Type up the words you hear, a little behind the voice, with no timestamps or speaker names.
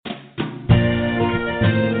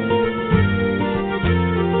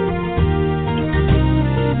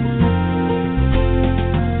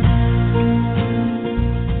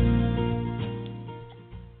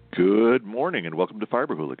morning and welcome to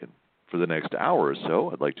Fiber Hooligan. For the next hour or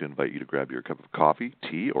so, I'd like to invite you to grab your cup of coffee,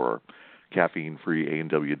 tea, or caffeine-free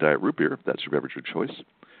A&W Diet Root Beer, if that's your beverage of choice,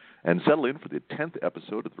 and settle in for the 10th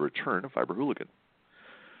episode of the return of Fiber Hooligan.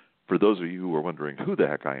 For those of you who are wondering who the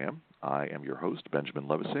heck I am your host, Benjamin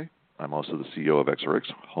Levisay. I'm also the CEO of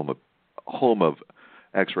XRX, home of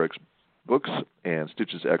XRX Books and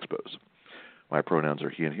Stitches Expos. My pronouns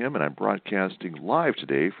are he and him, and I'm broadcasting live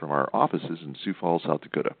today from our offices in Sioux Falls, South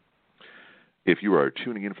Dakota. If you are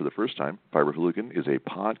tuning in for the first time, Fiber Hooligan is a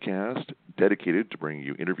podcast dedicated to bringing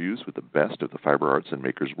you interviews with the best of the fiber arts and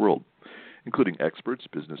makers world, including experts,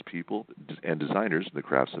 business people, and designers in the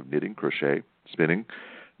crafts of knitting, crochet, spinning,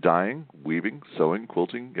 dyeing, weaving, sewing,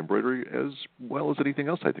 quilting, embroidery, as well as anything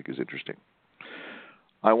else I think is interesting.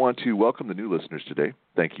 I want to welcome the new listeners today.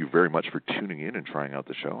 Thank you very much for tuning in and trying out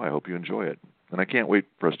the show. I hope you enjoy it. And I can't wait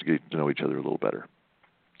for us to get to know each other a little better.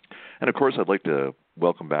 And, of course, I'd like to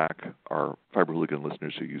welcome back our Fiber Hooligan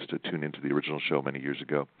listeners who used to tune into the original show many years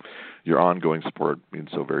ago. Your ongoing support means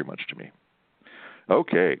so very much to me.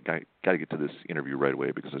 Okay, got to get to this interview right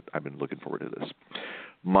away because I've been looking forward to this.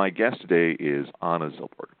 My guest today is Anna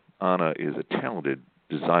Zilboorg. Anna is a talented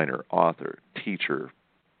designer, author, teacher,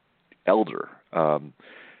 elder, and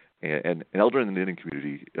an elder in the knitting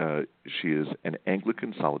community. She is an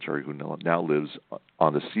Anglican solitary who now lives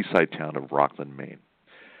on the seaside town of Rockland, Maine.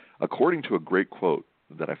 According to a great quote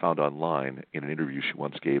that I found online in an interview she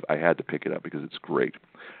once gave, I had to pick it up because it's great,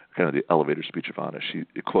 kind of the elevator speech of Anna.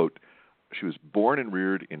 Quote, she was born and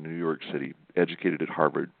reared in New York City, educated at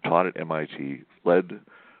Harvard, taught at MIT, fled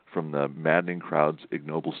from the maddening crowd's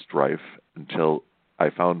ignoble strife until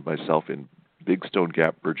I found myself in Big Stone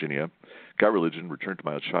Gap, Virginia, got religion, returned to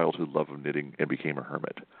my childhood love of knitting, and became a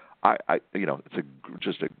hermit. It's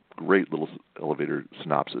just a great little elevator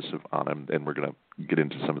synopsis of Anna, and we're going to get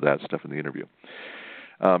into some of that stuff in the interview.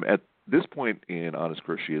 At this point in Anna's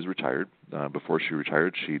career, she is retired. Before she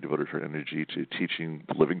retired, she devoted her energy to teaching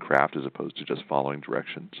the living craft as opposed to just following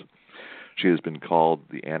directions. She has been called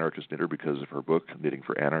the Anarchist Knitter because of her book, Knitting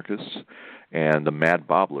for Anarchists, and the Mad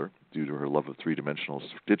Bobbler due to her love of three-dimensional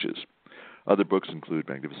stitches. Other books include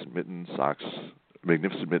Magnificent Mittens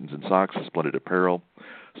and Socks, Splendid Apparel,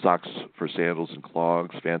 Socks for Sandals and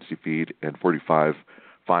Clogs, Fancy Feet, and 45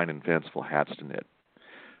 Fine and Fanciful Hats to knit.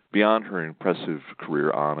 Beyond her impressive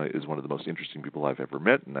career, Anna is one of the most interesting people I've ever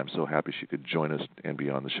met, and I'm so happy she could join us and be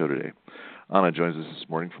on the show today. Anna joins us this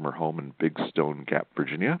morning from her home in Big Stone Gap,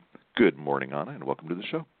 Virginia. Good morning, Anna, and welcome to the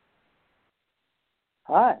show.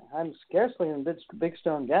 Hi, I'm scarcely in Big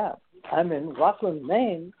Stone Gap. I'm in Rockland,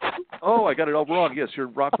 Maine. Oh, I got it all wrong. Yes, you're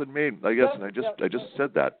in Rockland, Maine. I guess, and I just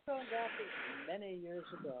said that. Big Stone Gap is many years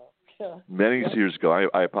ago. Many years ago.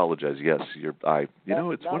 I apologize. Yes,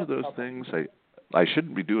 it's one of those things. I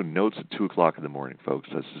shouldn't be doing notes at 2:00 in the morning, folks.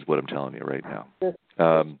 This is what I'm telling you right now.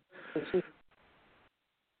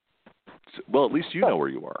 Well, at least you know where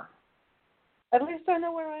you are. At least I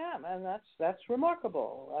know where I am, and that's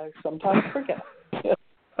remarkable. I sometimes forget.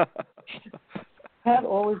 Can't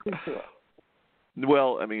always be sure.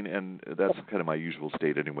 Well, I mean, and that's kind of my usual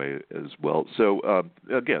state anyway as well. So,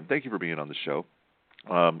 again, thank you for being on the show.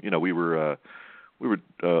 We were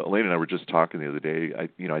Elaine and I were just talking the other day.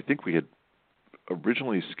 I think we had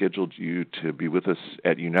originally scheduled you to be with us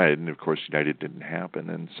at United, and of course United didn't happen,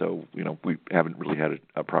 and so we haven't really had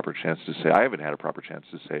a proper chance to say. I haven't had a proper chance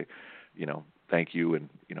to say, thank you, and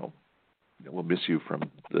we'll miss you from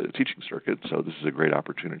the teaching circuit. So this is a great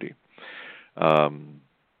opportunity.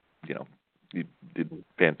 You did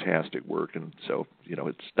fantastic work, and so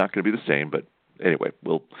it's not going to be the same. But anyway,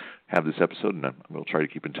 we'll have this episode, and we'll try to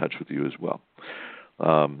keep in touch with you as well.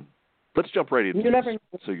 Let's jump right into You never know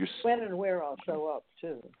when and where I'll show up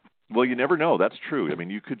too. Well, you never know. That's true. I mean,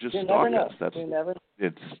 you could just stalk us.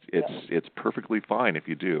 It's perfectly fine if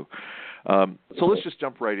you do. So let's just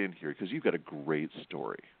jump right in here because you've got a great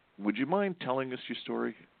story. Would you mind telling us your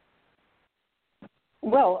story?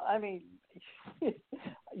 Well, I mean,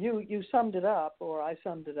 you summed it up, or I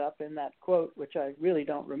summed it up in that quote, which I really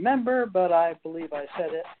don't remember, but I believe I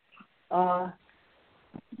said it.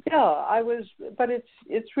 But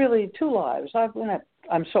it's really two lives.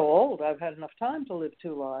 I'm so old, I've had enough time to live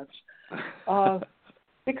two lives.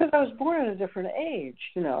 Because I was born at a different age.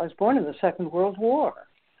 I was born in the Second World War.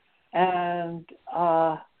 And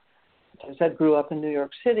as I said, grew up in New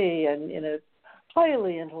York City and in a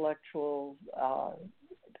highly intellectual,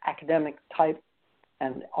 academic type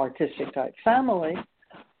and artistic type family.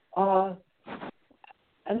 And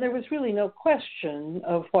there was really no question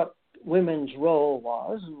of what women's role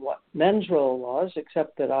was and what men's role was,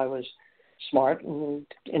 except that I was smart and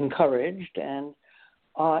encouraged and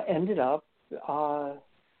ended up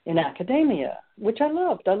in academia, which I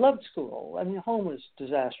loved. I loved school. I mean, home was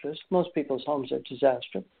disastrous. Most people's homes are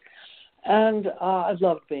disastrous. And I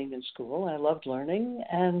loved being in school. I loved learning.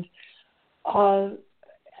 And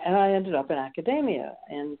I ended up in academia.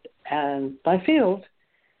 And my field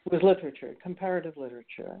was literature, comparative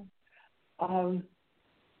literature. And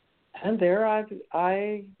there I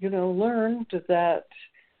learned that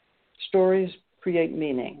stories create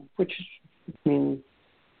meaning, which is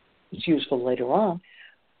useful later on.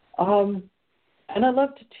 And I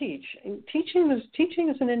love to teach. And teaching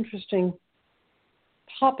is an interesting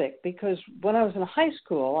topic because when I was in high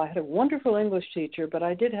school, I had a wonderful English teacher, but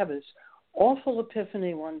I did have this awful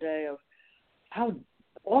epiphany one day of how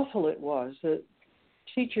awful it was that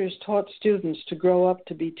teachers taught students to grow up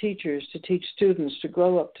to be teachers, to teach students, to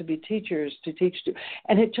grow up to be teachers, to teach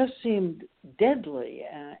and it just seemed deadly,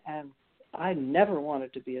 and I never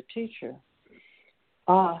wanted to be a teacher.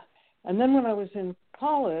 And then when I was in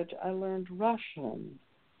college, I learned Russian,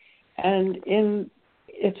 and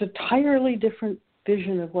it's an entirely different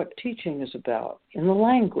vision of what teaching is about in the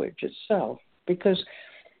language itself, because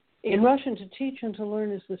in Russian, to teach and to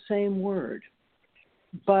learn is the same word,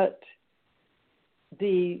 but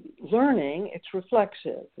the learning, it's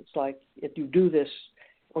reflexive. It's like if you do this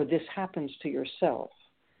or this happens to yourself.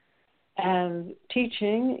 And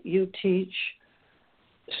teaching, you teach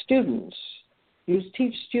students. You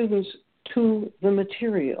teach students to the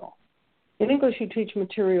material. In English, you teach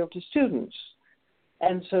material to students.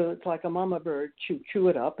 And so it's like a mama bird, chew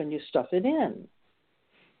it up and you stuff it in.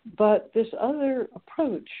 But this other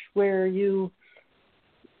approach where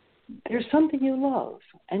there's something you love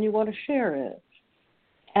and you want to share it,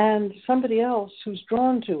 and somebody else who's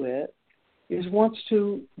drawn to it wants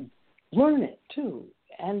to learn it too,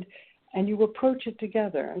 and you approach it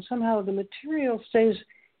together, and somehow the material stays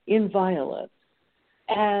inviolate,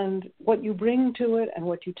 and what you bring to it and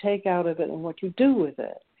what you take out of it and what you do with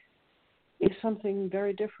it is something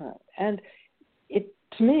very different. And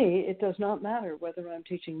to me, it does not matter whether I'm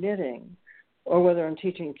teaching knitting or whether I'm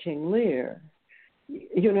teaching King Lear.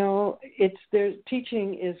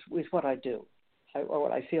 Teaching is what I do, or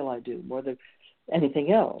what I feel I do more than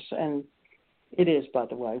anything else. And it is, by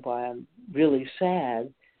the way, why I'm really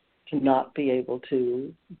sad to not be able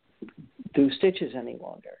to do stitches any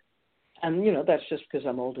longer. And, that's just because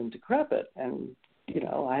I'm old and decrepit and,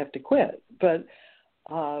 I have to quit. But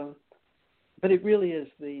it really is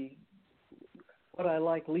what I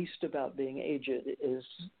like least about being aged is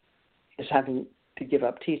having to give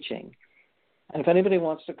up teaching. And if anybody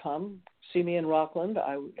wants to come see me in Rockland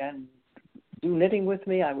and do knitting with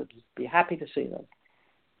me, I would be happy to see them.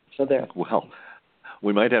 So there. Well,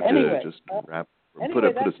 we might have to just put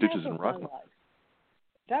a stitches in Rockland.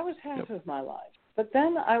 That was half of my life. But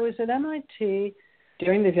then I was at MIT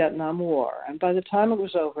during the Vietnam War, and by the time it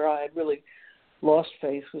was over, I had really lost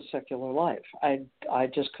faith with secular life. I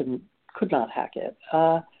just could not hack it.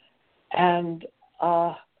 And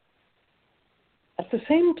at the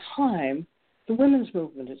same time, the women's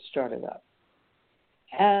movement had started up.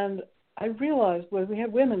 And I realized we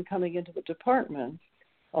had women coming into the department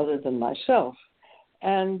other than myself,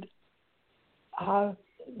 and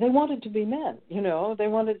they wanted to be men, they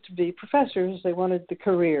wanted to be professors, they wanted the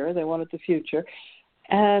career, they wanted the future,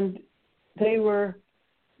 and they were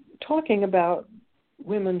talking about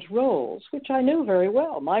women's roles, which I knew very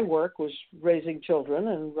well. My work was raising children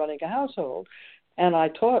and running a household, and I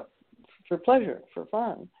taught for pleasure, for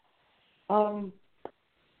fun.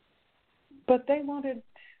 But they wanted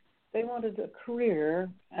a career,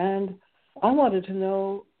 and I wanted to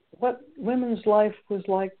know what women's life was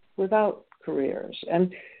like without careers.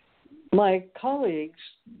 And my colleagues'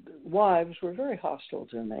 wives were very hostile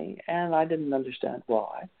to me, and I didn't understand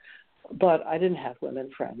why. But I didn't have women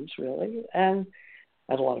friends, really, and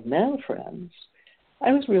I had a lot of male friends.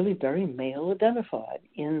 I was really very male-identified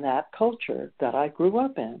in that culture that I grew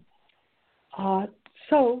up in.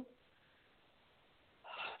 So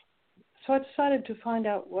I decided to find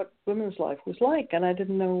out what women's life was like, and I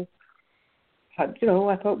didn't know how,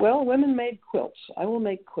 I thought, well, women made quilts. I will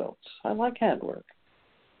make quilts. I like handwork.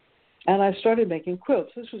 And I started making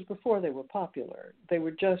quilts. This was before they were popular. They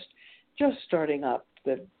were just starting up,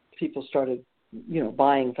 that people started,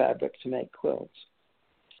 buying fabric to make quilts.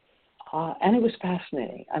 And it was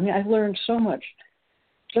fascinating. I mean, I learned so much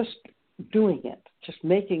just doing it, just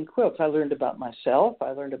making quilts. I learned about myself.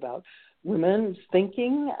 I learned about women's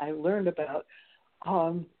thinking. I learned about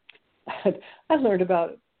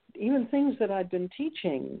even things that I'd been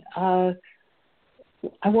teaching. I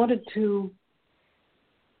wanted to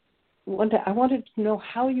know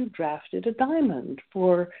how you drafted a diamond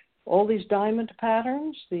for all these diamond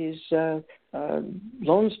patterns, these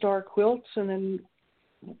Lone Star quilts and then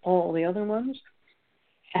all the other ones.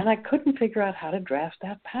 And I couldn't figure out how to draft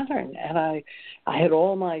that pattern. And I had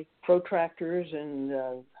all my protractors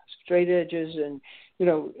and straight edges and,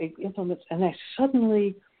 implements. And I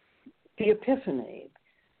suddenly, the epiphany,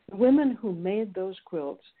 the women who made those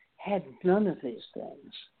quilts had none of these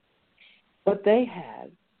things. What they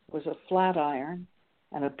had was a flat iron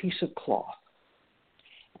and a piece of cloth.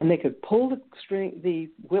 And they could pull the string, the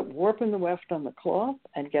warp and the weft on the cloth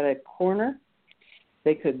and get a corner.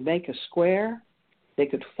 They could make a square. They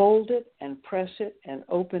could fold it and press it and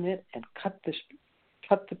open it and cut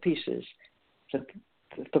the pieces that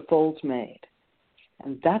the folds made.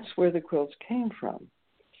 And that's where the quilts came from.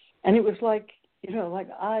 And it was like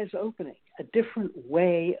eyes opening, a different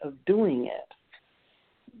way of doing it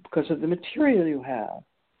because of the material you have.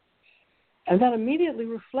 And that immediately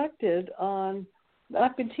reflected on,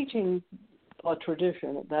 I've been teaching a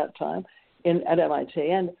tradition at that time at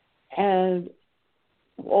MIT, and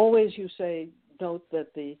always you note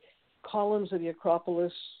that the columns of the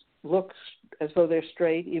Acropolis look as though they're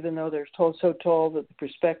straight, even though they're so tall that the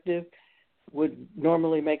perspective would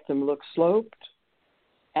normally make them look sloped.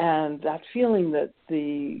 And that feeling that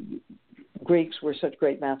the Greeks were such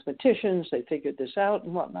great mathematicians, they figured this out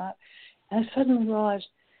and whatnot. And I suddenly realized,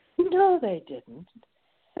 no, they didn't.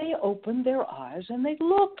 They opened their eyes and they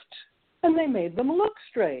looked, and they made them look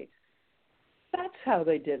straight. That's how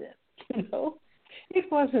they did it,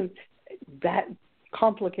 It wasn't that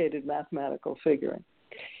complicated mathematical figuring.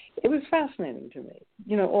 It was fascinating to me,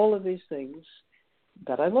 all of these things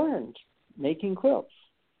that I learned making quilts.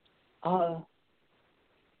 And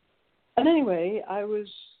anyway, I was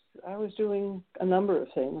doing a number of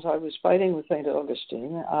things. I was fighting with St.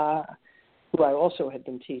 Augustine, who I also had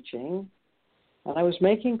been teaching, and I was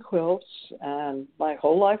making quilts, and my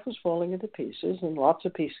whole life was falling into pieces, and lots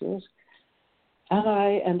of pieces. And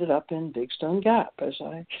I ended up in Big Stone Gap, as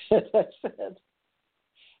I said.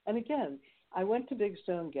 And again, I went to Big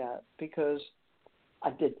Stone Gap because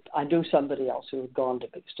I knew somebody else who had gone to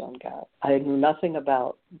Big Stone Gap. I knew nothing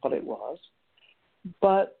about what it was.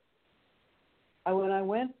 But when I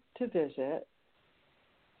went to visit,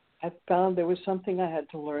 I found there was something I had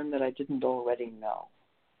to learn that I didn't already know.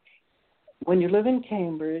 When you live in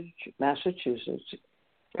Cambridge, Massachusetts,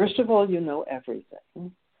 first of all, you know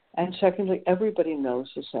everything. And secondly, everybody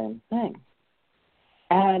knows the same thing.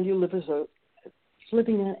 And you live as though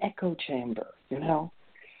living in an echo chamber,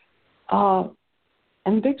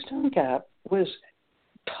 And Big Stone Gap was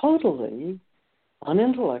totally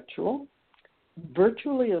unintellectual,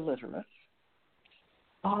 virtually illiterate,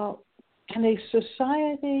 and a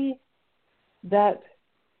society that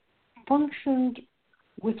functioned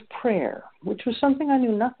with prayer, which was something I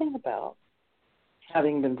knew nothing about,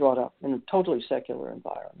 having been brought up in a totally secular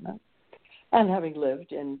environment and having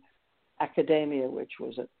lived in academia, which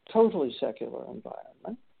was a totally secular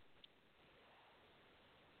environment.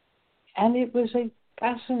 And it was a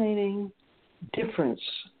fascinating difference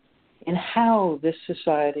in how this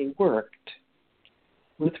society worked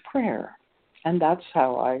with prayer. And that's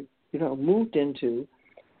how I, moved into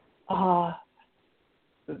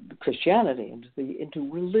Christianity, into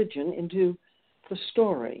religion, into the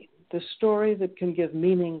story that can give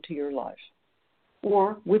meaning to your life,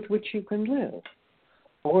 or with which you can live,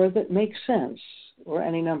 or that makes sense, or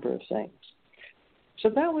any number of things. So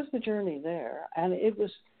that was the journey there, and it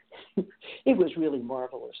was really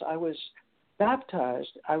marvelous. I was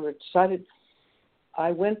baptized. I went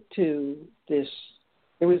to this.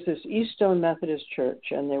 There was this East Stone Methodist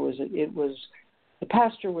Church, and the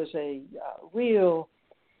pastor was a real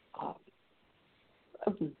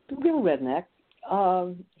redneck.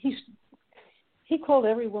 He called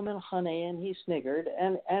every woman honey, and he sniggered,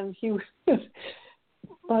 and he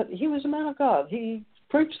but he was a man of God. He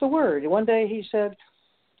preached the word. One day he said,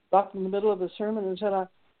 stopped in the middle of a sermon and said,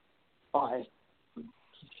 I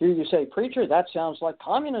hear you say, preacher, that sounds like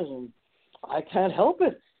communism. I can't help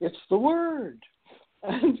it. It's the word.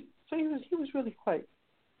 And so he was really quite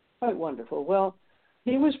wonderful. Well,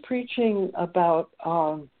 he was preaching about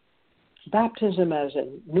baptism as a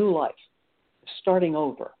new life, starting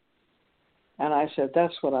over. And I said,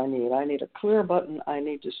 that's what I need. I need a clear button. I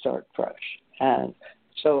need to start fresh. And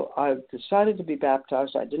so I decided to be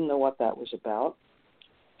baptized. I didn't know what that was about.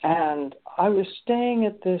 And I was staying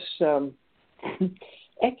at this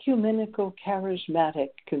ecumenical charismatic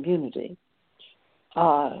community,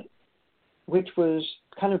 which was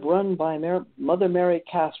kind of run by Mother Mary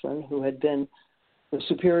Catherine, who had been the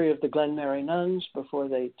superior of the Glen Mary nuns before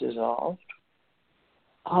they dissolved.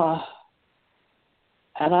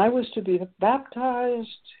 And I was to be baptized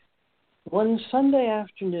one Sunday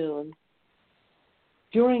afternoon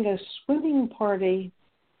during a swimming party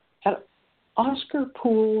at Oscar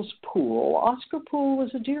Poole's pool. Oscar Poole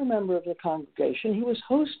was a dear member of the congregation. He was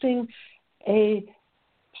hosting a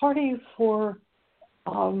party for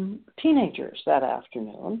teenagers that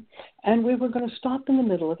afternoon, and we were going to stop in the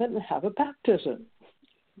middle of it and have a baptism.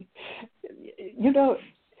 You know,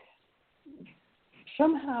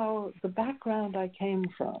 somehow the background I came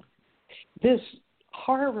from, this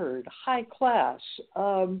Harvard high class,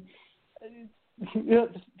 the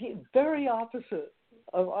very opposite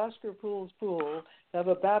of Oscar Poole's pool, have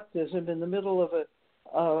a baptism in the middle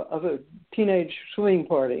of a teenage swimming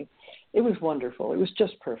party. It was wonderful. It was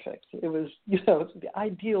just perfect. It was, the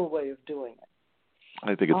ideal way of doing it.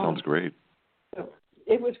 I think it sounds great.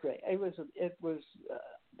 It was great. It was.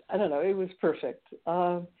 I don't know. It was perfect.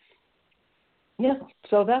 So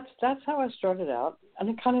that's how I started out, and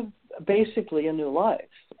it kind of basically a new life,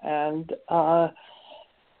 and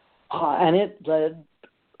it led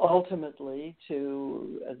ultimately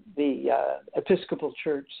to the Episcopal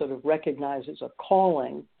Church sort of recognizes a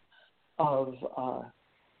calling of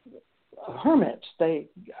hermits. They've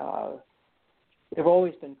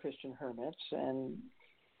always been Christian hermits, and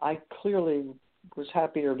I clearly was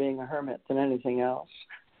happier being a hermit than anything else.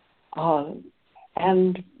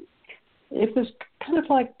 And it was kind of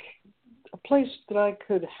like a place that I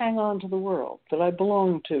could hang on to the world, that I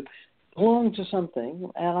belonged to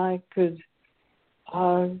something, and I could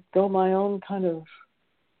go my own kind of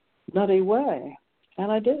nutty way.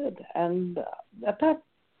 And I did. And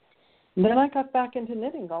then I got back into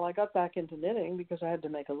knitting. Well, I got back into knitting because I had to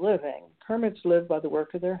make a living. Hermits live by the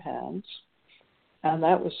work of their hands, and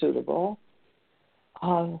that was suitable.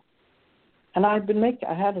 And I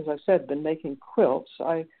had, as I said, been making quilts.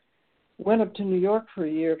 I went up to New York for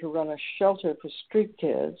a year to run a shelter for street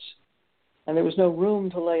kids, and there was no room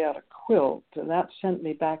to lay out a quilt, and that sent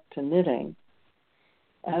me back to knitting.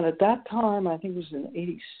 And at that time, I think it was in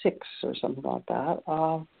 86 or something like that,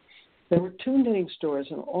 there were 2 knitting stores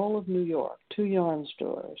in all of New York, 2 yarn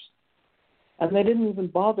stores. And they didn't even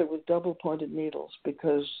bother with double-pointed needles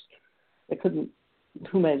because they couldn't,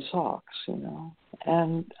 who made socks,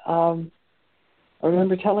 And I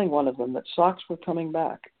remember telling one of them that socks were coming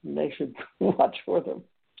back and they should watch for them.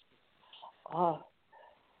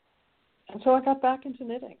 And so I got back into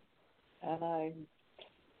knitting. And I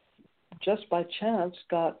just by chance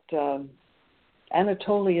got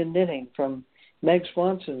Anatolian knitting from Meg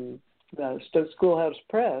Swanson, Schoolhouse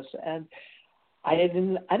Press, and I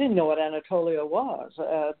didn't know what Anatolia was,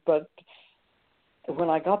 but when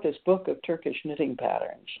I got this book of Turkish knitting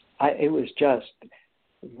patterns, it was just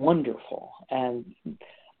wonderful, and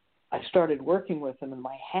I started working with them, and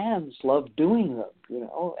my hands loved doing them,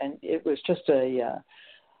 and it was just a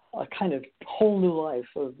kind of whole new life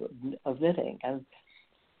of knitting, and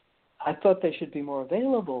I thought they should be more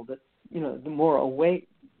available, that the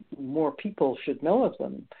more people should know of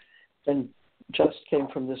them, and just came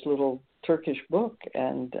from this little Turkish book,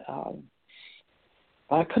 and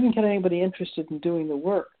I couldn't get anybody interested in doing the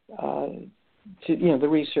work, the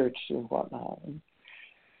research and whatnot. And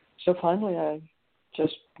so finally, I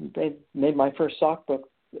just made my first sock book,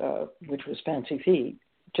 which was Fancy Feet,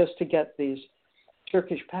 just to get these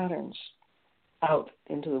Turkish patterns out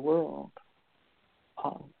into the world,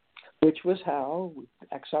 which was how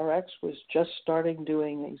XRX was just starting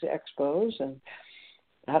doing these expos, and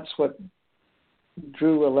that's what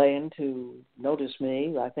drew Elaine to notice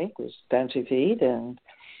me, I think, was Fancy Feet, and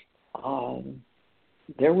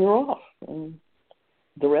there we're off. And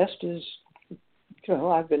the rest is,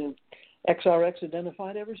 I've been XRX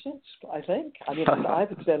identified ever since, I think. I mean,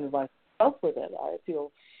 I've extended myself with it. I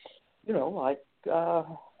feel, like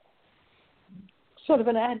sort of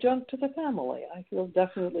an adjunct to the family. I feel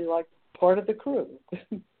definitely like part of the crew.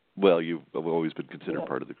 Well, you've always been considered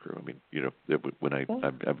part of the crew. I mean, when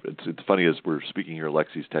it's funny as we're speaking here,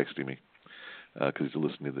 Lexi's texting me because he's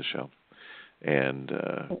listening to the show, and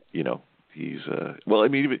he's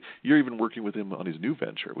you're even working with him on his new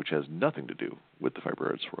venture, which has nothing to do with the fiber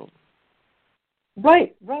arts world.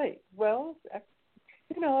 Right. Well,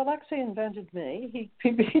 Alexei invented me. He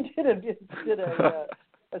did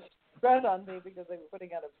a spread on me because they were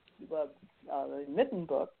putting out a mitten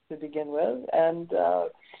book to begin with, and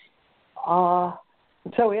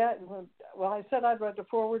so I said I'd write a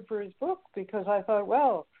foreword for his book because I thought,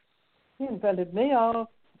 well, he invented me, I'll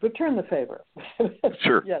return the favor.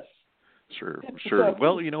 Sure. Yes. Sure.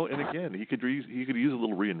 Well, and again, he could use a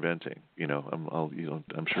little reinventing.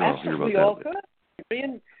 I'm sure I'll hear about we that. All could.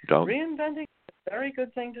 Reinventing is a very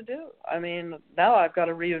good thing to do. I mean, now I've got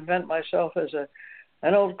to reinvent myself as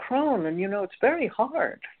an old crone, and it's very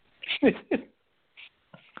hard.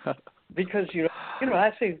 because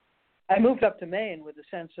I moved up to Maine with a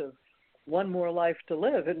sense of one more life to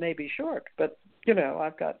live. It may be short, but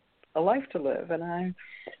I've got a life to live, and I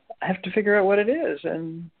have to figure out what it is,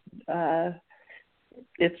 and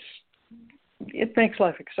it makes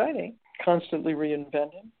life exciting, constantly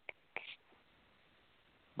reinventing.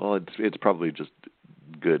 Well, it's probably just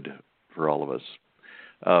good for all of us.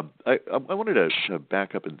 I wanted to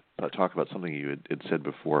back up and talk about something you had said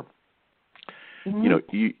before.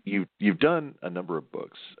 Mm-hmm. You've done a number of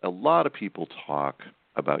books. A lot of people talk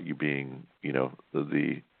about you being,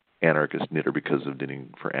 the anarchist knitter because of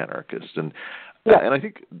Knitting for Anarchists, and I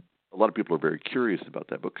think a lot of people are very curious about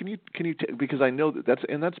that book. Can you because I know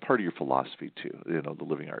that's part of your philosophy too, the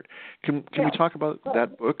living art. Can you talk about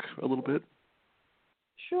that book a little bit?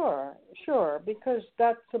 Sure, because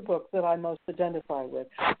that's the book that I most identify with.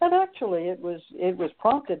 And actually, it was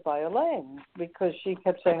prompted by Elaine, because she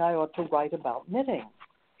kept saying I ought to write about knitting.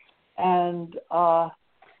 And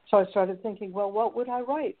so I started thinking, well, what would I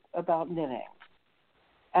write about knitting?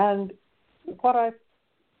 And what I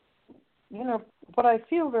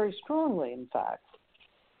feel very strongly, in fact,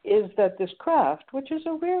 is that this craft, which is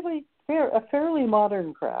a fairly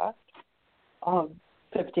modern craft,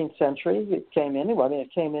 15th century, it came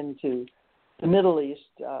into the Middle East,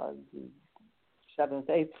 7th,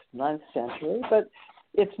 8th, 9th century, but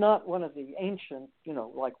it's not one of the ancient,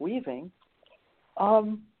 like weaving.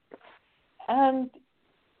 And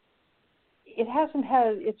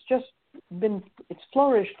it's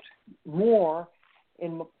flourished more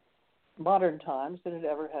in modern times than it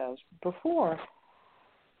ever has before.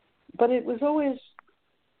 But it was always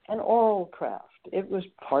an oral craft. It was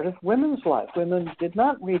part of women's life. Women did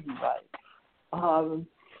not read and write.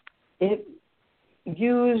 It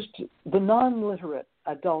used the non-literate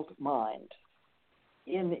adult mind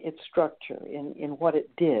in its structure, in what it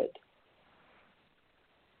did.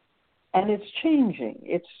 And it's changing.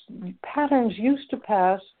 Its patterns used to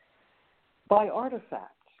pass by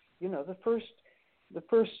artifacts. The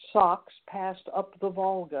first socks passed up the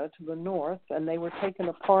Volga to the north, and they were taken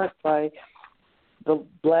apart by the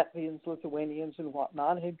Latvians, Lithuanians, and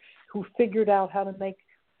whatnot, who figured out how to make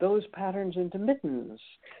those patterns into mittens.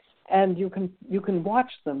 And you can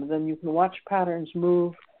watch them, and then you can watch patterns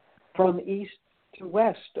move from east to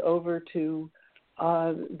west over to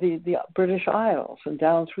the British Isles and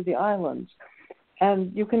down through the islands.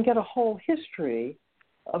 And you can get a whole history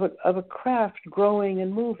of a craft growing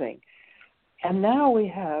and moving. And now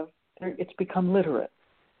it's become literate.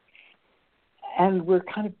 And we're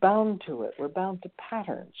kind of bound to it. We're bound to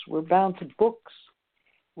patterns. We're bound to books.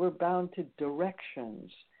 We're bound to directions.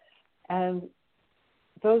 And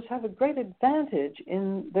those have a great advantage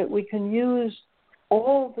in that we can use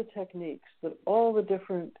all the techniques that all the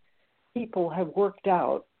different people have worked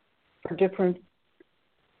out for different,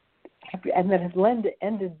 and that have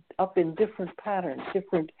ended up in different patterns,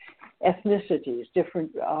 different ethnicities,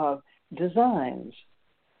 different designs.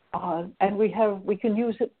 And we can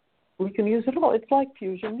use it. We can use it all. It's like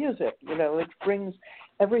fusion music, it brings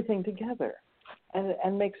everything together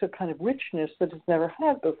and makes a kind of richness that it's never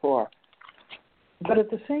had before. But at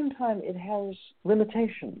the same time, it has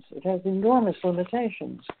limitations. It has enormous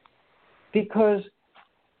limitations because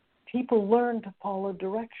people learn to follow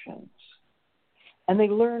directions and they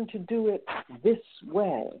learn to do it this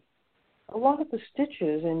way. A lot of the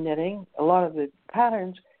stitches in knitting, a lot of the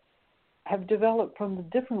patterns have developed from the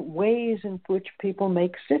different ways in which people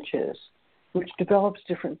make stitches, which develops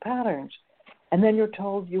different patterns. And then you're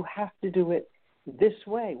told you have to do it this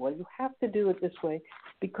way. Well, you have to do it this way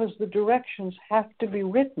because the directions have to be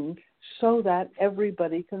written so that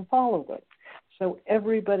everybody can follow them. So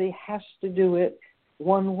everybody has to do it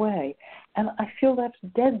one way. And I feel that's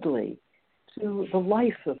deadly to the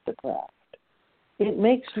life of the craft. It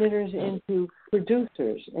makes knitters into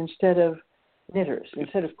producers instead of knitters,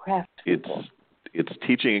 instead of craft people. It's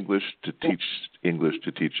teaching English to teach English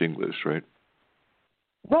to teach English, right?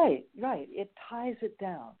 Right. It ties it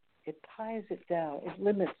down. It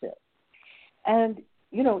limits it. And,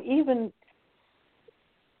 even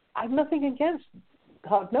I have nothing against,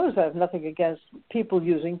 God knows I have nothing against people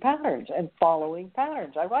using patterns and following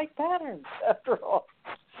patterns. I write patterns, after all.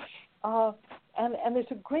 And there's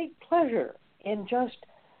a great pleasure in just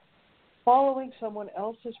following someone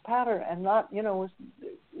else's pattern and not,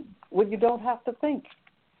 when you don't have to think.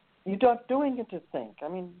 You're not doing it to think. I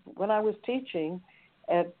mean, when I was teaching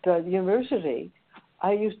at the university,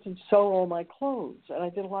 I used to sew all my clothes, and I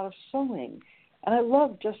did a lot of sewing. And I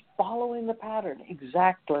loved just following the pattern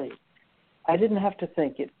exactly. I didn't have to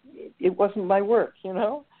think. It wasn't my work,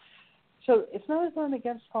 So it's not as I'm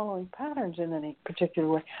against following patterns in any particular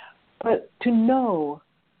way, but to know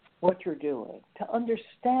what you're doing, to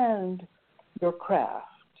understand your craft,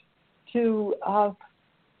 to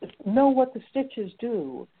know what the stitches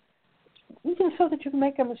do, even so that you can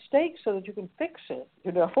make a mistake, so that you can fix it, so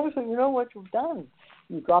you know what you've done.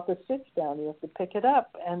 You drop a stitch down, you have to pick it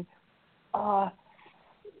up, and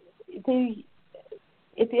it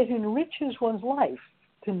enriches one's life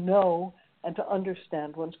to know and to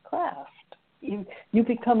understand one's craft. You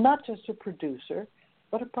become not just a producer,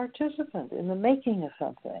 but a participant in the making of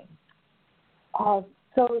something.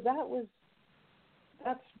 So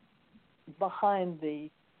that's behind the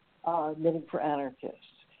Knitting for Anarchists.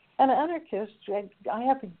 And anarchists, I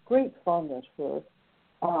have a great fondness for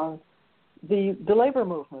the labor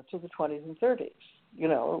movements of the 20s and 30s,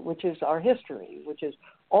 which is our history, which has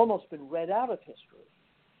almost been read out of history.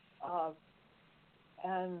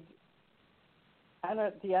 And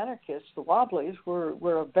the anarchists, the Wobblies,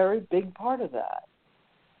 were a very big part of that.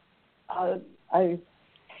 I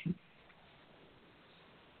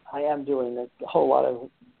am doing a whole lot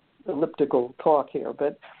of elliptical talk here,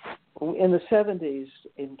 but in the 70s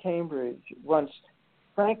in Cambridge, once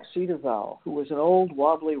Frank Cedarval, who was an old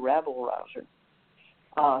wobbly rabble-rouser,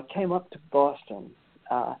 came up to Boston,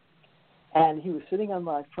 and he was sitting on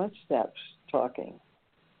my front steps talking,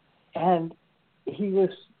 and he was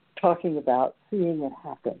talking about seeing it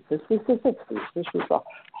happen. This was the 60s. This was the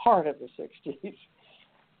heart of the 60s.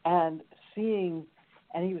 And he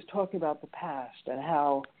was talking about the past and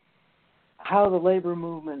how the labor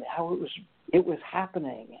movement, how it was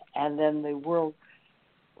happening, and then the World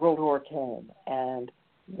War came and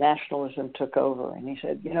nationalism took over, and he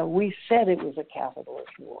said, we said it was a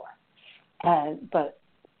capitalist war, but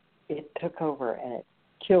it took over and it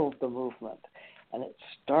killed the movement, and it's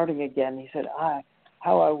starting again. He said,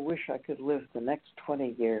 how I wish I could live the next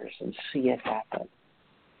 20 years and see it happen.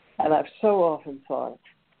 And I've so often thought,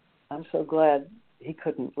 I'm so glad he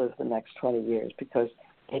couldn't live the next 20 years, because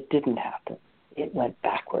it didn't happen. It went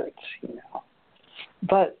backwards,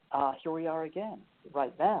 But here we are again,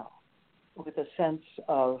 right now, with a sense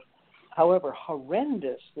of, however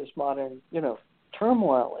horrendous this modern,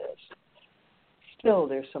 turmoil is, still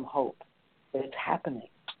there's some hope that it's happening.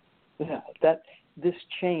 That this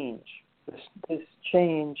change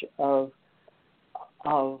of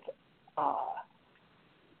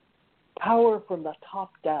power from the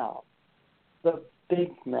top down, the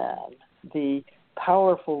big man, the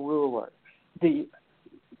powerful ruler, the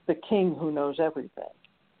king who knows everything,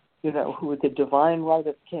 who is the divine right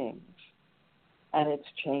of kings, and it's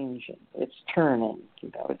changing, it's turning,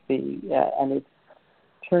 and it's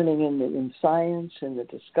turning in science and the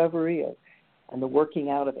discovery of, and the working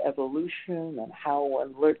out of evolution, and how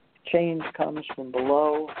change comes from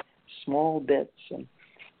below, small bits, and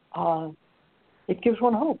it gives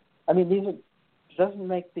one hope. I mean, doesn't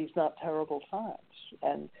make these not terrible times,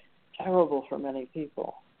 and terrible for many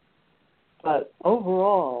people. But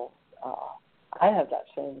overall, I have that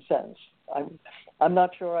same sense. I'm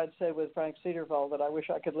not sure I'd say with Frank Cedarval that I wish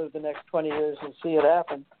I could live the next 20 years and see it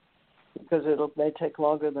happen, because it'll take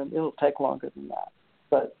longer than that.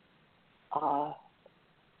 But I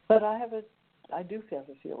do have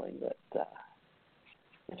a feeling that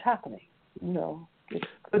it's happening.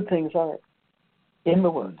 Good things are in the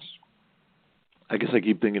works. I guess I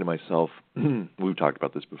keep thinking to myself, we've talked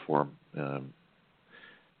about this before,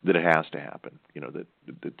 that it has to happen. That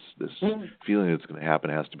it's this feeling that's going to happen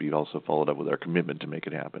has to be also followed up with our commitment to make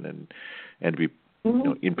it happen, and to be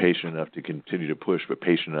impatient enough to continue to push, but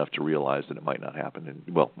patient enough to realize that it might not happen in,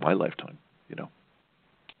 my lifetime.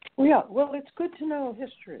 Yeah, well, it's good to know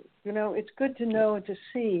history. It's good to know and to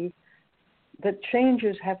see that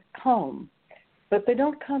changes have come, but they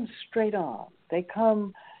don't come straight on. They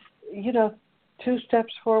come, 2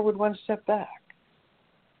 steps forward, 1 step back.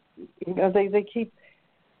 They keep.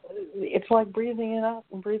 It's like breathing in out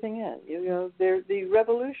and breathing in. They're the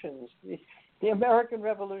revolutions. The American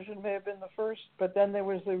Revolution may have been the first, but then there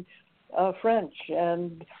was the French,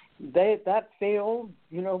 and that failed.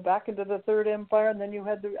 Back into the Third Empire, and then you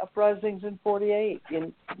had the uprisings in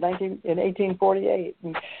 1848,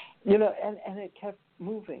 and it kept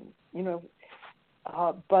moving.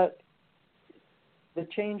 But the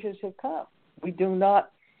changes have come. We do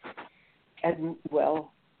not,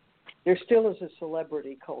 there still is a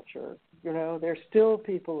celebrity culture. There's still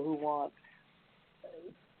people who want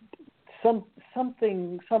some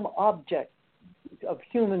object of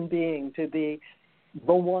human being to be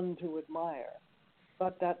the one to admire.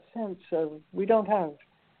 But that sense of, we don't have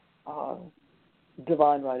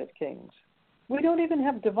divine right of kings. We don't even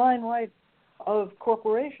have divine right of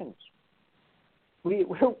corporations.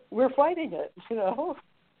 We're fighting it,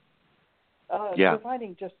 Yeah. We're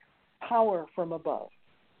fighting just power from above.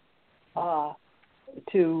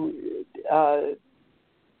 to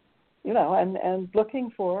and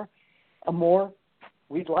looking for a more,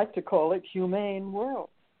 we'd like to call it, humane world.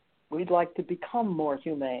 We'd like to become more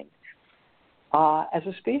humane. As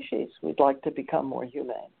a species, we'd like to become more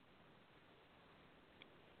humane.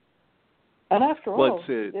 And after all,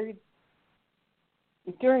 when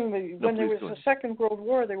there was the Second World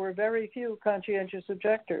War, there were very few conscientious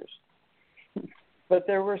objectors, but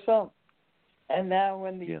there were some. And now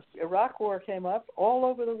when the Iraq War came up, all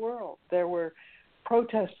over the world, there were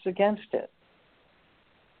protests against it.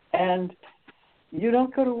 And you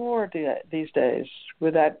don't go to war these days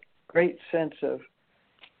with that great sense of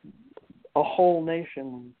a whole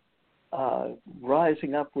nation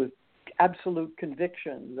rising up with absolute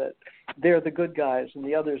conviction that they're the good guys and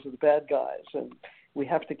the others are the bad guys, and we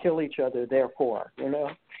have to kill each other, therefore,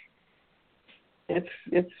 It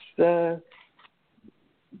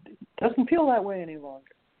doesn't feel that way any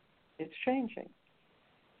longer. It's changing.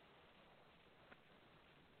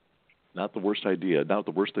 Not the worst idea, not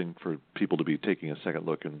the worst thing for people to be taking a second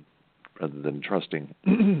look and rather than trusting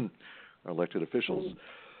our elected officials.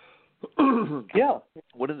 Yeah.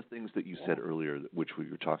 One of the things that you said earlier, which we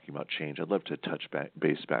were talking about change, I'd love to touch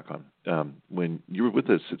base back on. When you were with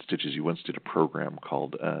us at Stitches, you once did a program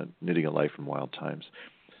called Knitting a Life in Wild Times.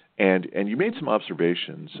 And you made some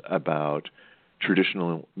observations about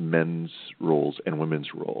traditional men's roles and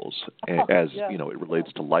women's roles as it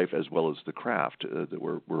relates to life as well as the craft that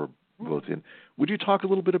we're both in. Would you talk a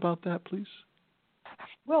little bit about that, please?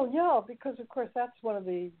 Well, yeah, because of course that's one of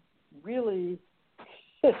the really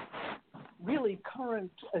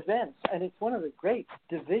current events, and it's one of the great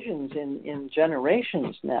divisions in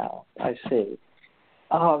generations now, I see.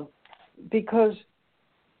 Because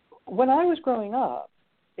when I was growing up,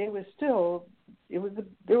 there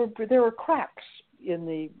were cracks in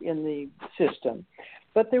the system,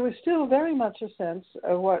 but there was still very much a sense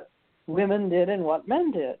of what women did and what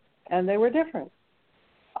men did, and they were different.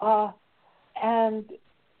 And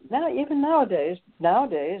now, even nowadays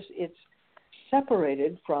it's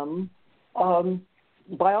separated from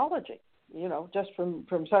biology, just from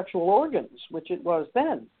sexual organs, which it was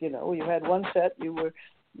then. You had one set, you're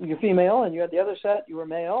female, and you had the other set, you were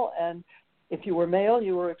male, and if you were male,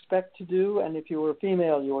 you were expected to do, and if you were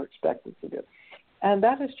female, you were expected to do. And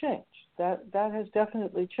that has changed. That has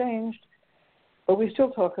definitely changed, but we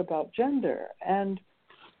still talk about gender, and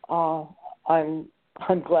I'm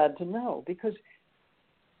glad to know, because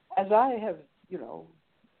as I have,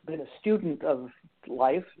 been a student of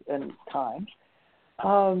life and times,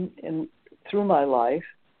 and through my life,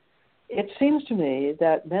 it seems to me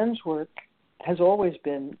that men's work has always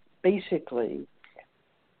been basically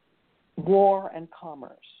war and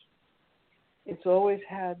commerce. It's always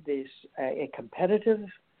had a competitive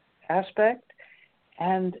aspect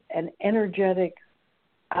and an energetic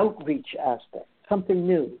outreach aspect, something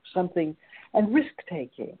new, and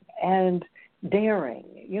risk-taking and daring.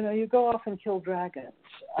 You go off and kill dragons.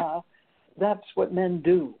 That's what men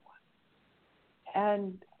do.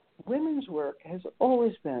 And women's work has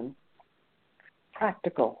always been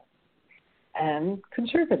practical and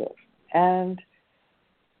conservative and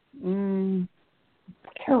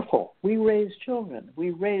careful. We raise children.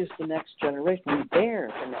 We raise the next generation. We bear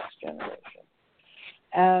the next generation.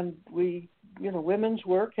 And women's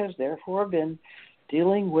work has therefore been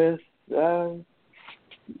dealing with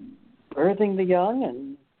birthing the young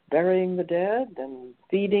and burying the dead and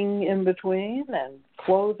feeding in between and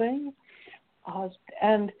clothing,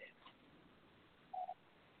 and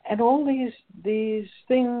all these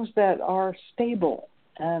things that are stable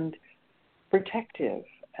and protective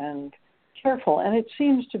and careful. And it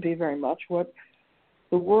seems to be very much what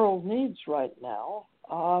the world needs right now.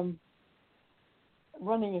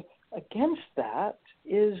 Running against that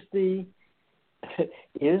is the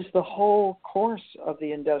whole course of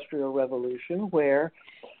the Industrial Revolution, where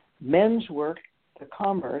men's work, the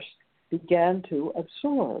commerce, began to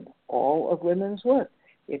absorb all of women's work.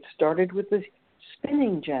 It started with the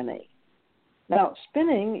spinning jenny. Now,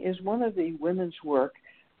 spinning is one of the women's work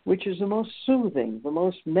which is the most soothing, the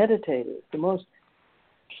most meditative, the most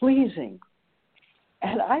pleasing.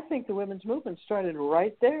 And I think the women's movement started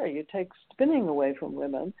right there. You take spinning away from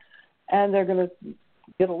women, and they're going to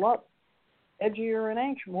get a lot edgier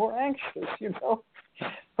and more anxious,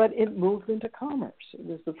 But it moved into commerce. It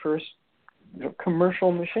was the first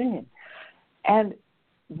commercial machine. And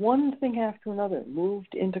one thing after another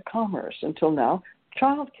moved into commerce until now.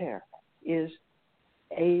 Childcare is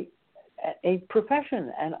a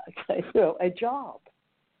profession and a job.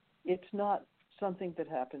 It's not something that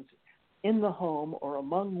happens in the home or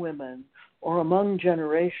among women or among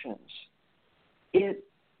generations. It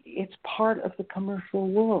it's part of the commercial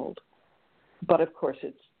world. But of course,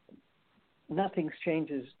 nothing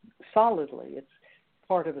changes solidly. It's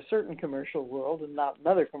part of a certain commercial world and not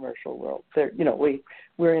another commercial world.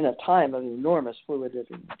 We're in a time of enormous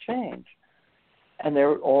fluidity and change, and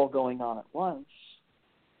they're all going on at once.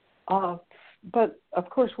 But of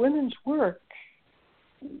course, women's work,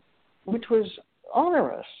 which was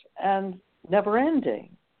onerous and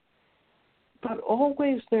never-ending, but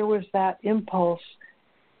always there was that impulse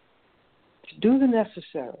to do the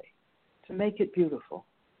necessary, to make it beautiful,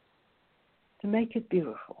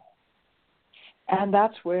 And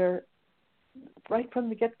that's where, right from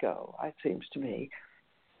the get-go, it seems to me,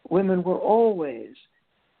 women were always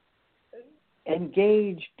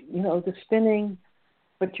engaged, the spinning,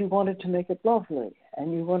 but you wanted to make it lovely,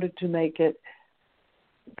 and you wanted to make it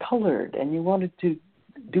colored, and you wanted to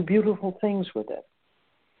do beautiful things with it.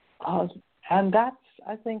 And that's,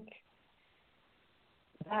 I think,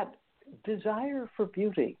 that desire for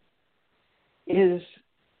beauty is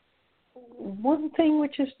one thing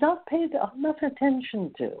which is not paid enough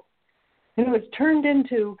attention to. It's turned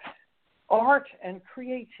into art and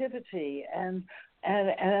creativity and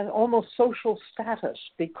almost social status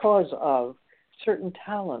because of certain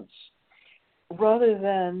talents, rather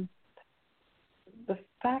than the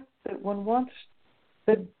fact that one wants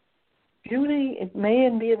the beauty, it may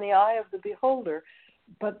be in the eye of the beholder,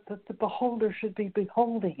 but that the beholder should be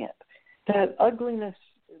beholding it. That ugliness,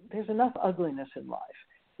 there's enough ugliness in life.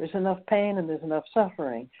 There's enough pain and there's enough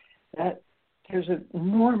suffering that there's an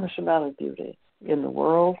enormous amount of beauty in the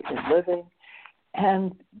world, in living,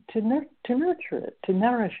 and to nurture it, to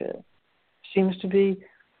nourish it, seems to be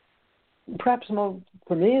perhaps,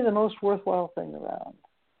 for me, the most worthwhile thing around,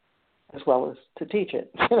 as well as to teach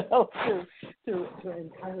it, to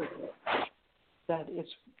encourage it. That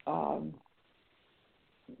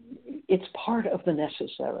it's part of the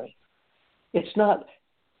necessary. It's not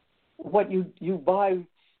what you buy,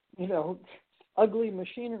 ugly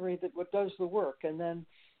machinery that what does the work, and then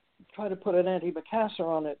try to put an antimacassar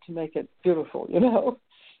on it to make it beautiful.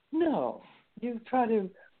 No, you try to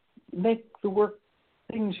make the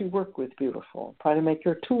things you work with beautiful. Try to make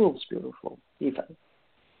your tools beautiful, even.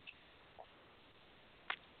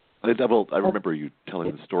 I remember you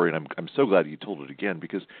telling the story, and I'm so glad you told it again,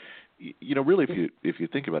 because really, if you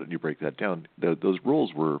think about it and you break that down, those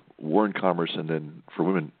roles were war and commerce, and then for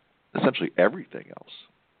women, essentially everything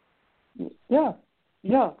else. Yeah.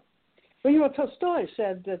 Well, Tolstoy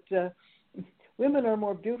said that women are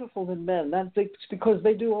more beautiful than men. That's because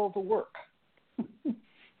they do all the work.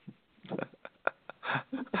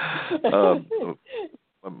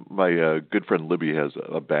 My good friend Libby has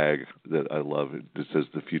a bag that I love. It says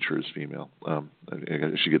 "The future is female." I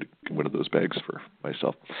should get one of those bags for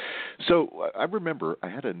myself. So I remember I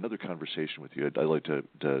had another conversation with you I'd like to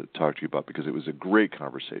talk to you about, because it was a great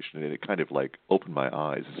conversation, and it kind of opened my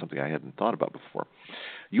eyes to something I hadn't thought about before.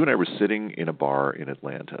 You and I were sitting in a bar in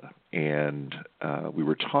Atlanta, and we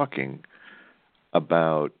were talking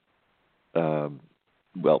about a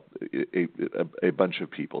bunch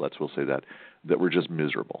of people, we'll say that were just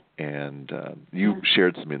miserable. And you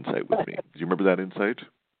shared some insight with me. Do you remember that insight?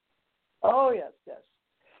 Oh, yes.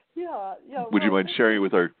 Yeah. Would you mind sharing it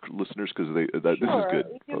with our listeners? Because this is good,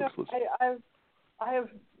 folks.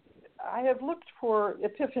 I have looked for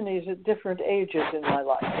epiphanies at different ages in my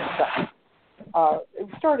life. It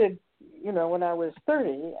started, when I was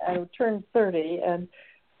 30. I turned 30, and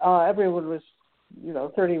everyone was,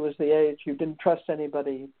 30 was the age you didn't trust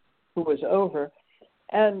anybody who was over.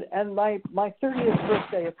 And my 30th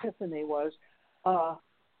birthday epiphany was,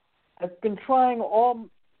 I've been trying all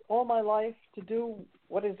my life to do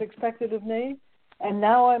what is expected of me, and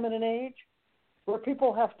now I'm at an age where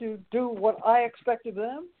people have to do what I expect of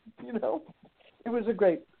them. It was a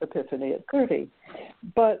great epiphany at 30.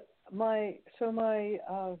 But my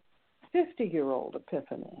 50-year-old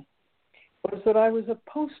epiphany was that I was a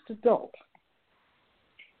post-adult.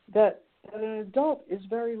 That an adult is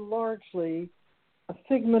very largely a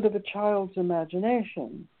figment of a child's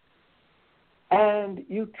imagination, and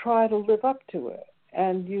you try to live up to it,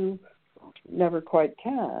 and you never quite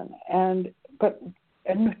can. And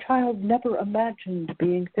the child never imagined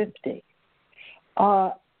being 50,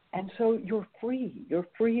 and so you're free. You're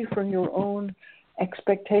free from your own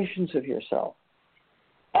expectations of yourself,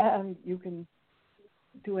 and you can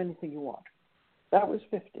do anything you want. That was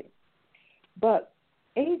 50, but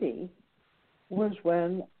 80 was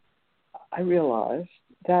when I realized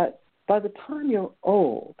that by the time you're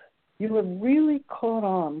old, you have really caught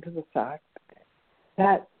on to the fact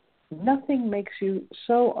that nothing makes you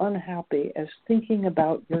so unhappy as thinking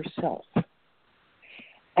about yourself.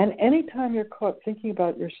 And anytime you're caught thinking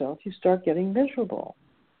about yourself, you start getting miserable.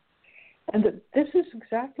 And this is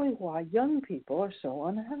exactly why young people are so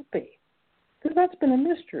unhappy. Because that's been a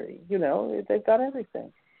mystery, they've got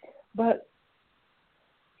everything. But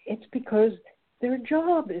it's because their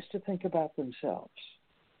job is to think about themselves.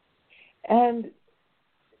 And,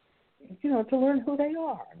 to learn who they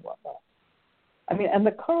are and whatnot. I mean, and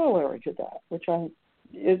the corollary to that, which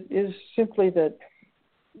is simply that,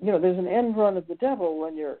 there's an end run of the devil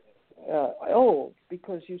when you're old,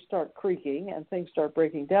 because you start creaking and things start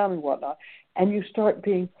breaking down and whatnot, and you start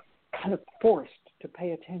being kind of forced to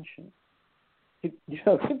pay attention, to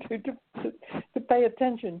pay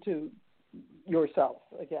attention to yourself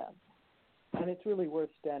again. And it's really worth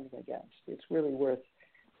standing against. It's really worth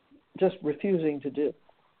just refusing to do.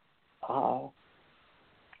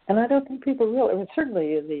 And I don't think people realize. I mean,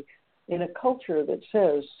 certainly in a culture that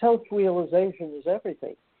says self-realization is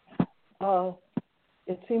everything,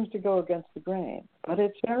 it seems to go against the grain. But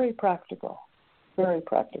it's very practical, very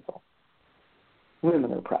practical.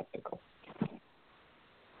 Women are practical.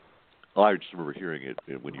 Oh, I just remember hearing it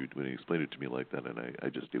when you explained it to me like that, and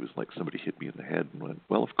it was like somebody hit me in the head and went,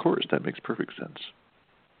 "Well, of course, that makes perfect sense."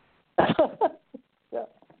 Yeah.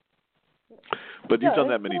 But you've done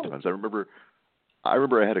that many times. I remember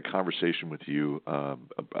I had a conversation with you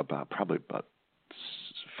about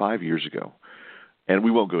 5 years ago, and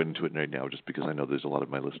we won't go into it right now just because I know there's a lot of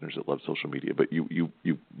my listeners that love social media. But you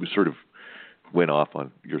sort of went off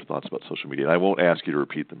on your thoughts about social media, and I won't ask you to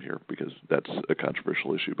repeat them here because that's a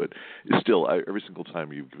controversial issue. But still, every single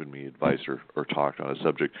time you've given me advice or talked on a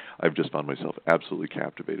subject, I've just found myself absolutely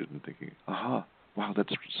captivated and thinking, "Aha, wow,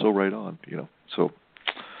 that's so right on," So.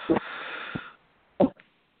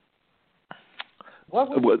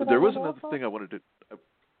 There was another thing I wanted to.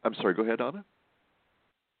 I'm sorry. Go ahead, Anna.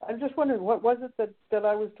 I'm just wondering, what was it that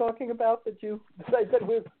I was talking about that I said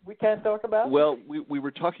we can't talk about? Well, we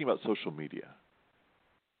were talking about social media.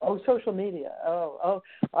 Oh, social media. Oh,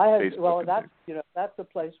 I have. Facebook, well, that's a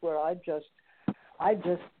place where I just,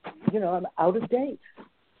 I'm out of date.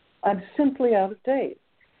 I'm simply out of date.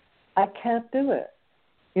 I can't do it,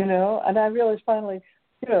 And I realized finally,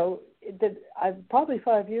 that probably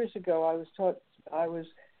 5 years ago I was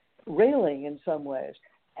railing in some ways,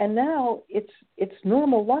 and now it's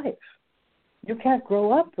normal life. You can't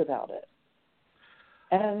grow up without it,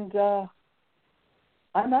 and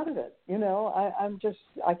I'm out of it.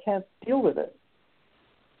 I can't deal with it.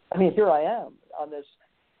 I mean, here I am on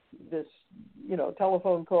this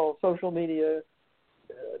telephone call, social media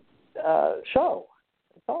show.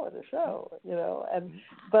 I call it a show,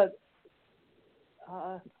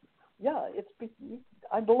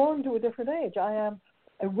 I belong to a different age. I am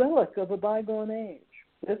a relic of a bygone age.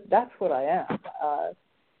 That's what I am.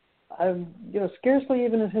 I'm, scarcely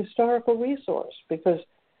even a historical resource because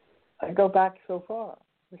I go back so far.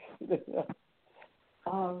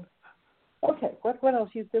 Okay, what else?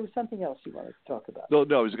 There was something else you wanted to talk about. No,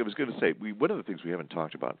 I was going to say one of the things we haven't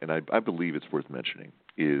talked about, and I believe it's worth mentioning,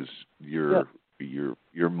 is your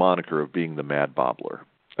moniker of being the Mad Bobbler.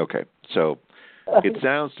 Okay, so it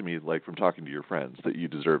sounds to me like from talking to your friends that you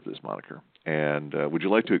deserve this moniker. And would you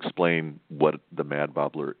like to explain what the Mad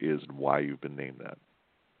Bobbler is and why you've been named that?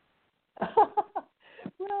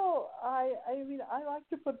 Well, I mean, I like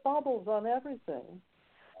to put bobbles on everything,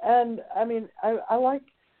 and I mean, I like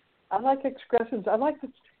expressions. I like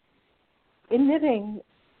in knitting,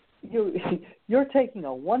 you're taking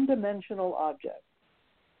a one-dimensional object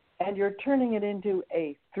and you're turning it into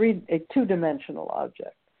a two-dimensional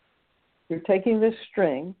object. You're taking this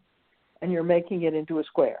string and you're making it into a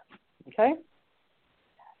square, okay?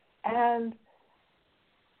 And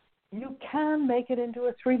you can make it into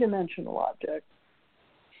a three-dimensional object.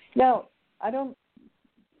 Now, I don't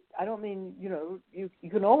mean, you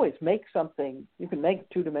can always make something, you can make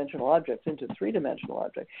two-dimensional objects into three-dimensional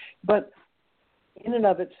objects, but in and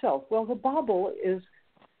of itself, well, the bobble is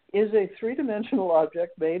a three-dimensional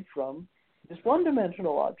object made from this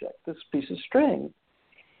one-dimensional object, this piece of string.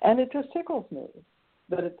 And it just tickles me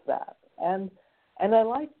that it's that. And I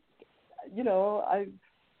like,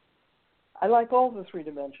 I like all the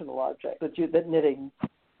three-dimensional objects that knitting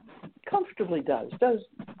comfortably does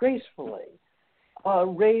gracefully.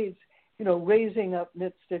 Raising up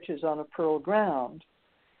knit stitches on a pearl ground,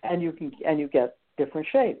 and you get different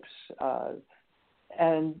shapes.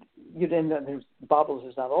 And there's bobbles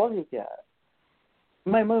is not all you get.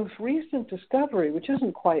 My most recent discovery, which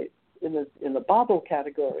isn't quite in the bobble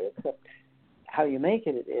category, except how you make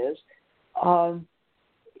it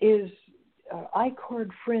is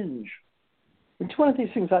I-cord fringe. It's one of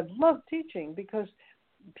these things I love teaching because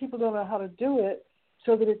people don't know how to do it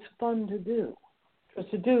so that it's fun to do. Because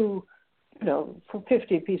to do, for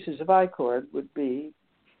 50 pieces of I-cord would be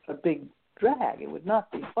a big drag. It would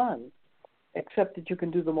not be fun, except that you can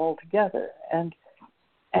do them all together. And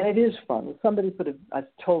it is fun. Somebody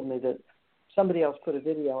told me that somebody else put a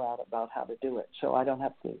video out about how to do it, so I don't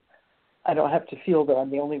have to feel that I'm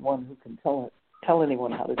the only one who can tell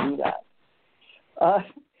anyone how to do that.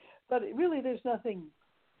 But really, there's nothing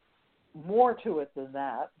more to it than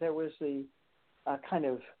that. There was the kind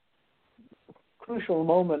of crucial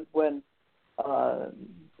moment when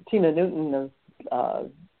Tina Newton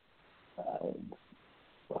of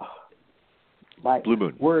my Blue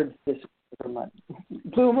Moon. Words this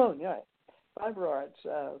Blue Moon, yeah. Fiber Arts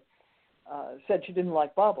said she didn't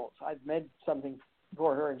like baubles. I'd made something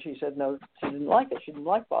for her, and she said no, she didn't like it. She didn't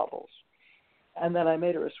like baubles. And then I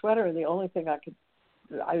made her a sweater, and the only thing I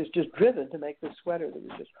was just driven to make this sweater that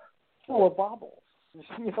was just full of baubles.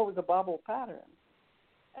 It was a bauble pattern,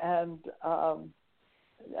 and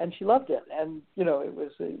she loved it. And it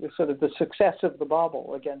was sort of the success of the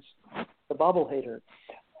bauble against the bauble hater.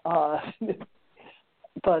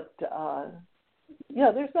 But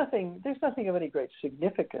there's nothing of any great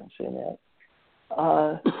significance in it.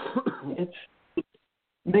 It's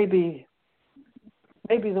maybe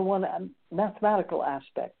the one mathematical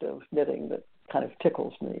aspect of knitting that kind of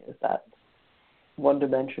tickles me is that one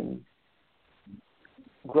dimension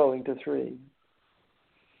growing to three.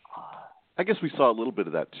 I guess we saw a little bit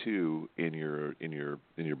of that too in your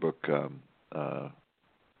book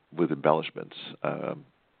with embellishments.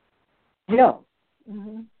 Yeah.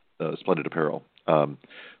 Mm-hmm. Splendid Apparel.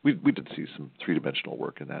 We did see some three-dimensional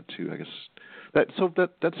work in that too. I guess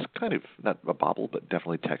that's kind of not a bauble, but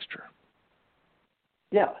definitely texture.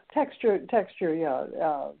 Yeah, texture.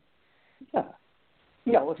 Yeah.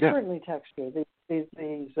 Well, certainly texture. These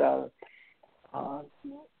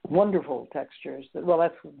wonderful textures. Well,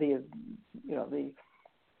 that's the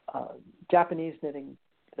Japanese knitting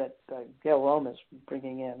that Gail Rome is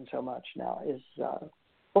bringing in so much now is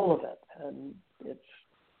full of it, and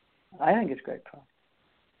I think it's great fun.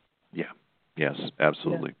 Yeah. Yes,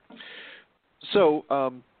 absolutely. Yeah. So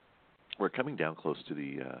we're coming down close to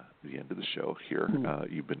the end of the show here.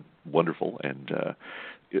 Mm-hmm. You've been wonderful, and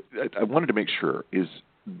I wanted to make sure: is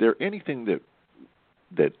there anything that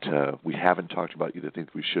we haven't talked about you that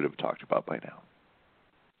think we should have talked about by now?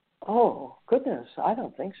 Oh goodness, I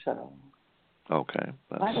don't think so. Okay,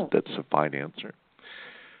 that's a fine answer.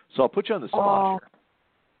 So I'll put you on the spot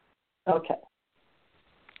here. Okay.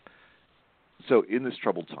 So in this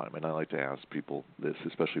troubled time, and I like to ask people this,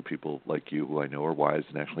 especially people like you who I know are wise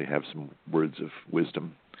and actually have some words of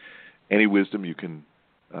wisdom. Any wisdom you can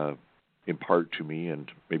impart to me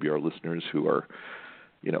and maybe our listeners who are,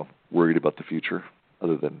 worried about the future,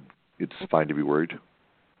 other than it's fine to be worried?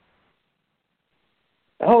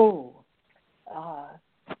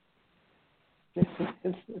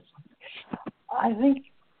 I think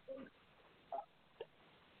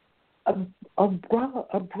a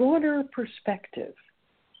broader perspective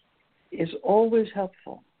is always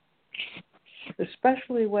helpful,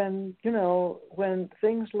 especially when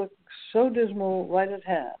things look so dismal right at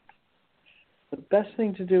hand. The best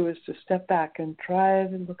thing to do is to step back and try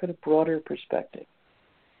and look at a broader perspective.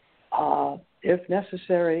 If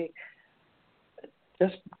necessary,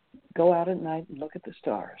 just go out at night and look at the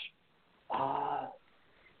stars.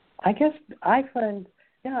 I guess I find,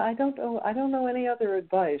 I don't know any other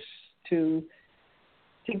advice to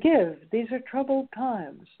give. These are troubled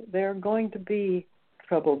times. They're going to be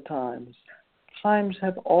troubled times. Times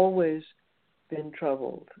have always been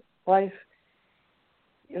troubled. Life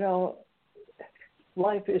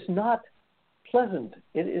is not pleasant.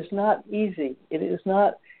 It is not easy. It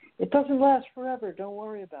doesn't last forever. Don't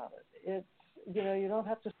worry about it. You don't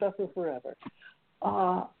have to suffer forever.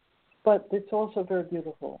 But it's also very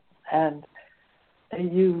beautiful. And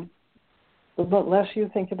the less you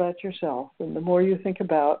think about yourself and the more you think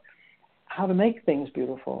about how to make things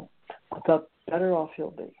beautiful, the better off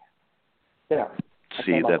you'll be. There.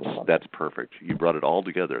 See, that's perfect. You brought it all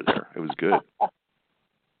together there. It was good.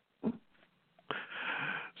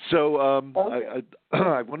 So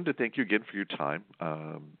I wanted to thank you again for your time,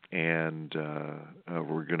 and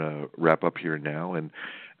we're going to wrap up here now. And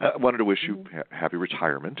I wanted to wish you happy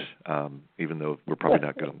retirement, even though we're probably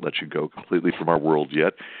not going to let you go completely from our world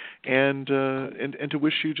yet, and to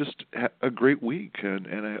wish you just a great week, and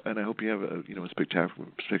I hope you have a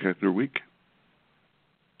spectacular week.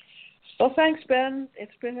 Well, thanks, Ben.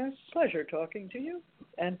 It's been a pleasure talking to you,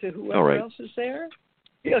 and to whoever else is there.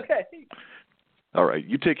 Okay. All right.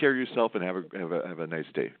 You take care of yourself and have a nice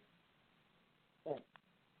day. Thanks.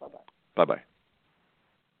 Bye-bye. Bye-bye.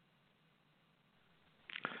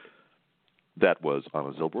 That was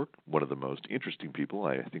Anna Zilboorg, one of the most interesting people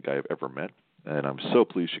I think I have ever met, and I'm so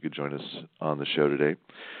pleased she could join us on the show today.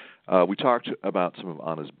 We talked about some of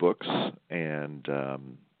Anna's books and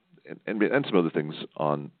some other things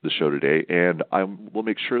on the show today, and I will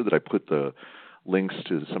make sure that I put the links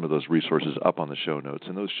to some of those resources up on the show notes,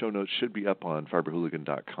 and those show notes should be up on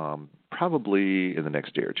fiberhooligan.com probably in the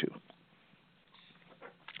next day or two.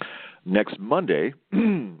 Next Monday,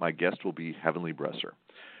 my guest will be Heavenly Bresser.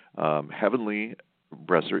 Heavenly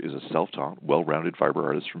Bresser is a self-taught, well-rounded fiber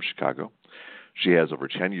artist from Chicago. She has over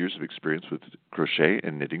 10 years of experience with crochet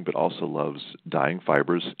and knitting, but also loves dyeing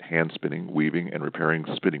fibers, hand spinning, weaving, and repairing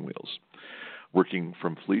spinning wheels. Working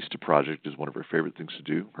from fleece to project is one of her favorite things to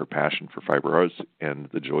do. Her passion for fiber arts and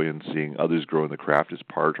the joy in seeing others grow in the craft is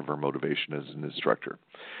part of her motivation as an instructor.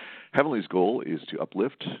 Heavenly's goal is to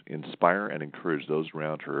uplift, inspire, and encourage those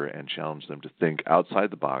around her and challenge them to think outside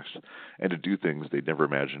the box and to do things they'd never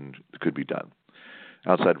imagined could be done.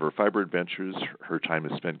 Outside of her fiber adventures, her time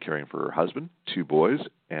is spent caring for her husband, two boys,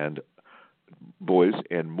 and a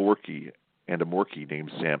Morkie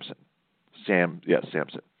named Samson.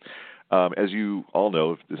 Samson. As you all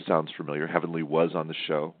know, if this sounds familiar, Heavenly was on the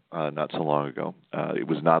show not so long ago. It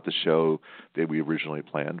was not the show that we originally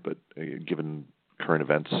planned, but given current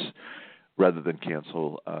events, rather than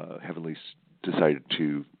cancel, Heavenly decided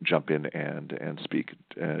to jump in and speak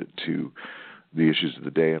to the issues of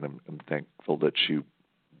the day, and I'm thankful that she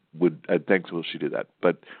did that.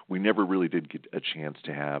 But we never really did get a chance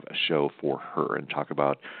to have a show for her and talk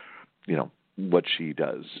about, what she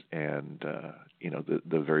does and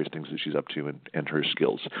the various things that she's up to and her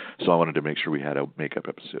skills. So I wanted to make sure we had a makeup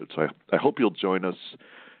episode. So I hope you'll join us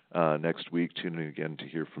next week. Tune in again to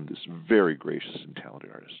hear from this very gracious and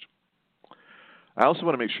talented artist. I also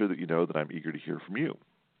want to make sure that you know that I'm eager to hear from you.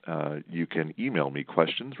 You can email me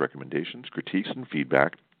questions, recommendations, critiques, and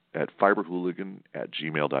feedback at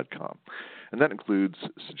fiberhooligan@gmail.com. And that includes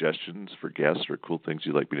suggestions for guests or cool things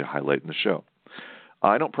you'd like me to highlight in the show.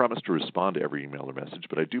 I don't promise to respond to every email or message,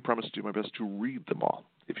 but I do promise to do my best to read them all.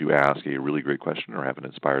 If you ask a really great question or have an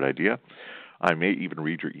inspired idea, I may even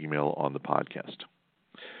read your email on the podcast.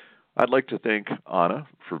 I'd like to thank Anna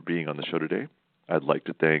for being on the show today. I'd like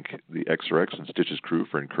to thank the XRX and Stitches crew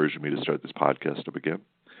for encouraging me to start this podcast up again.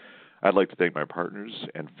 I'd like to thank my partners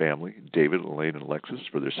and family, David, Elaine, and Alexis,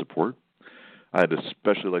 for their support. I'd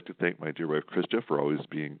especially like to thank my dear wife, Krista, for always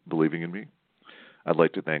believing in me. I'd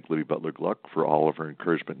like to thank Libby Butler Gluck for all of her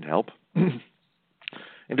encouragement and help.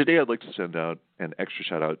 And today I'd like to send out an extra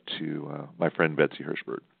shout-out to my friend Betsy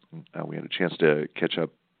Hirschberg. We had a chance to catch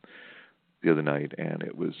up the other night, and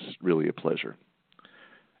it was really a pleasure.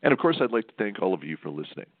 And, of course, I'd like to thank all of you for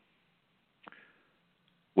listening.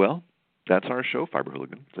 Well, that's our show, Fiber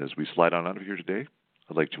Hooligans. As we slide on out of here today,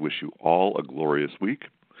 I'd like to wish you all a glorious week.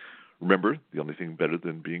 Remember, the only thing better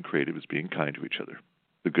than being creative is being kind to each other.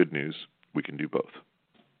 The good news, we can do both.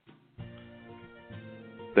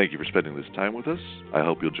 Thank you for spending this time with us. I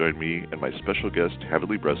hope you'll join me and my special guest,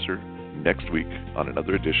 Heavenly Bresser, next week on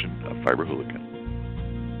another edition of Fiber Hooligan.